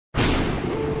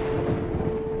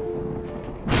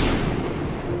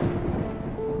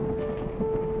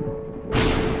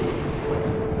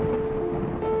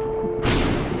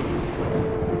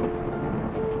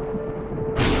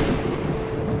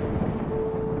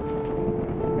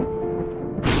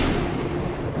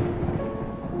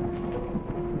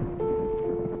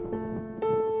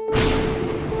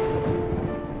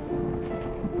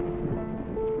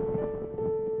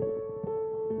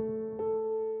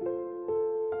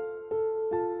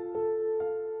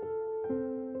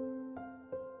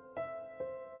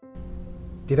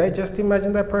Did I just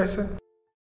imagine that person?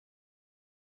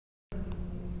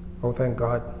 Oh, thank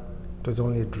God. It was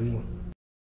only a dream.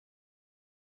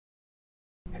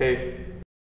 Hey,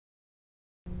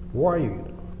 Who are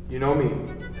you? you know me,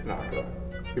 Tanaka.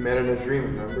 We met in a dream,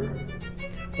 remember?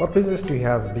 What business do you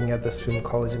have being at this film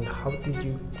college, and how did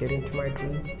you get into my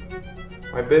dream?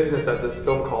 My business at this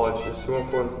film college is to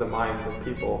influence the minds of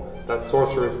people that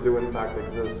sorcerers do in fact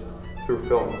exist through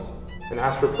films. And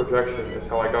astral projection is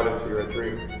how I got into your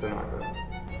dream, Tanaka.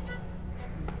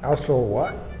 Astral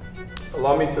what?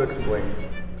 Allow me to explain.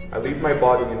 I leave my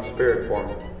body in spirit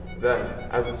form. Then,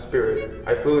 as a spirit,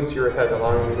 I flew into your head,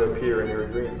 allowing me to appear in your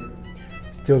dream.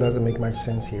 Still doesn't make much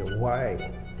sense here.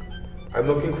 Why? I'm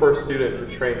looking for a student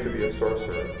to train to be a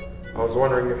sorcerer. I was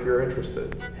wondering if you're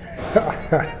interested.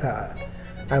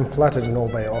 I'm flattered and all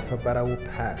by your offer, but I will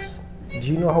pass. Do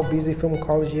you know how busy film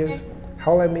college is?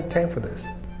 How will I make time for this?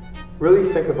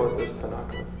 Really think about this,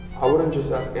 Tanaka. I wouldn't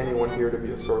just ask anyone here to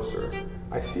be a sorcerer.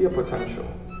 I see a potential.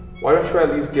 Why don't you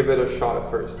at least give it a shot at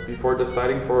first, before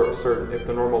deciding for certain if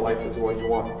the normal life is what you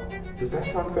want? Does that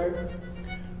sound fair?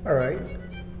 Alright.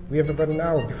 We have about an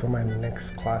hour before my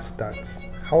next class starts.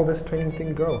 How will this training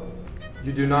thing go?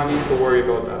 You do not need to worry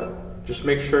about that. Just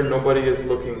make sure nobody is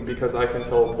looking because I can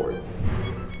teleport.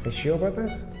 Are you sure about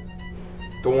this?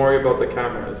 Don't worry about the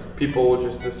cameras. People will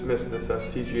just dismiss this as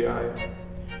CGI.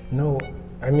 No,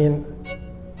 I mean,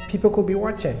 people could be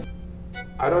watching.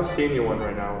 I don't see anyone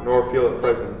right now, nor feel a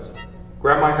presence.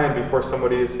 Grab my hand before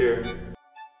somebody is here.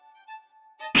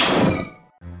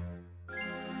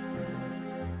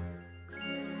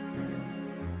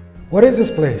 What is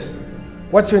this place?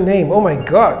 What's your name? Oh my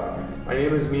God! My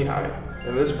name is Mihai,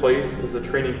 and this place is a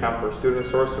training camp for student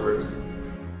sorcerers.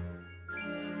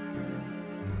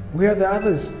 Where are the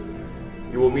others?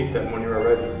 You will meet them when you are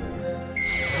ready.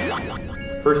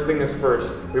 First thing is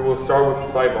first, we will start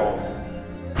with side balls.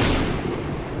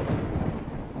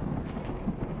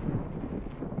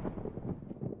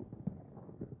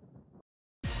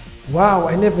 Wow,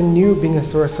 I never knew being a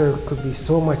sorcerer could be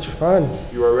so much fun.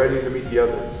 You are ready to meet the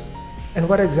others. And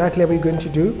what exactly are we going to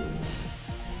do?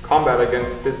 Combat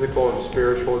against physical and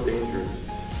spiritual dangers.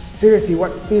 Seriously,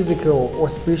 what physical or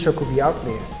spiritual could be out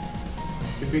there?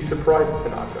 You'd be surprised,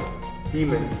 Tanaka.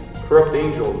 Demons, corrupt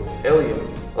angels,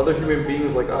 aliens, other human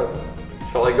beings like us.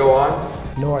 Shall I go on?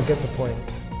 No, I get the point.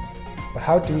 But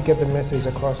how do we get the message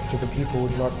across to the people who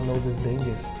do not know these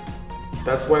dangers?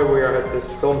 That's why we are at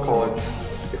this film college.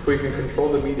 If we can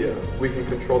control the media, we can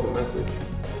control the message.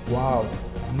 Wow,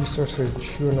 you sorcerers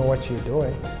sure know what you're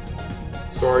doing.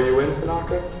 So are you in,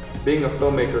 Tanaka? Being a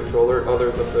filmmaker to alert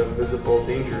others of the invisible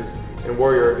dangers and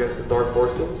warrior against the dark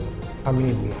forces? I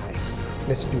mean, Mihai,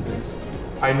 let's do this.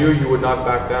 I knew you would not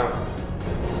back down.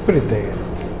 Put it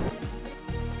there.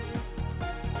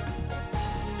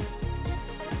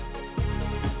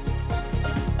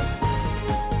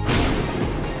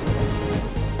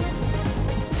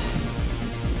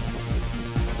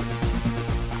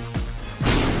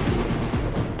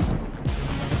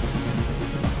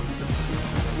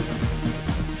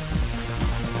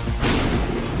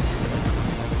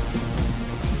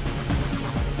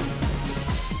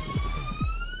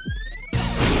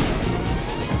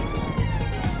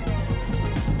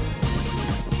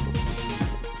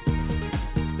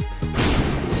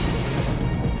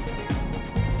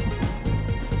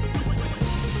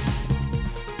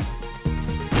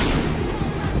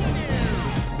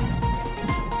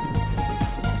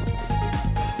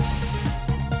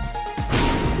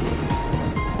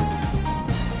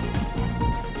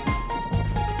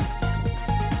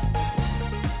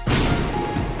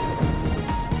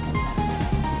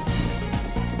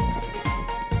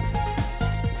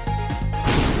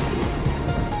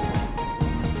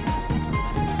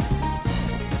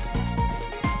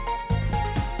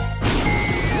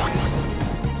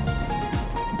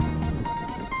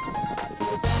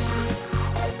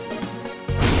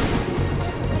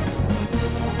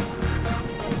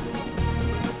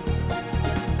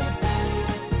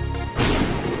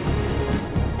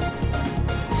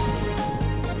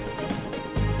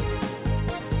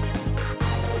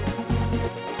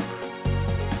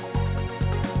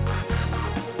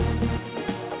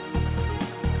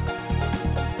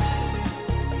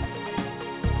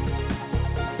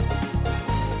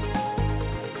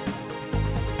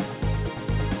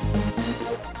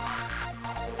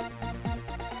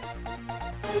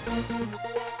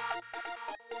 Thank you.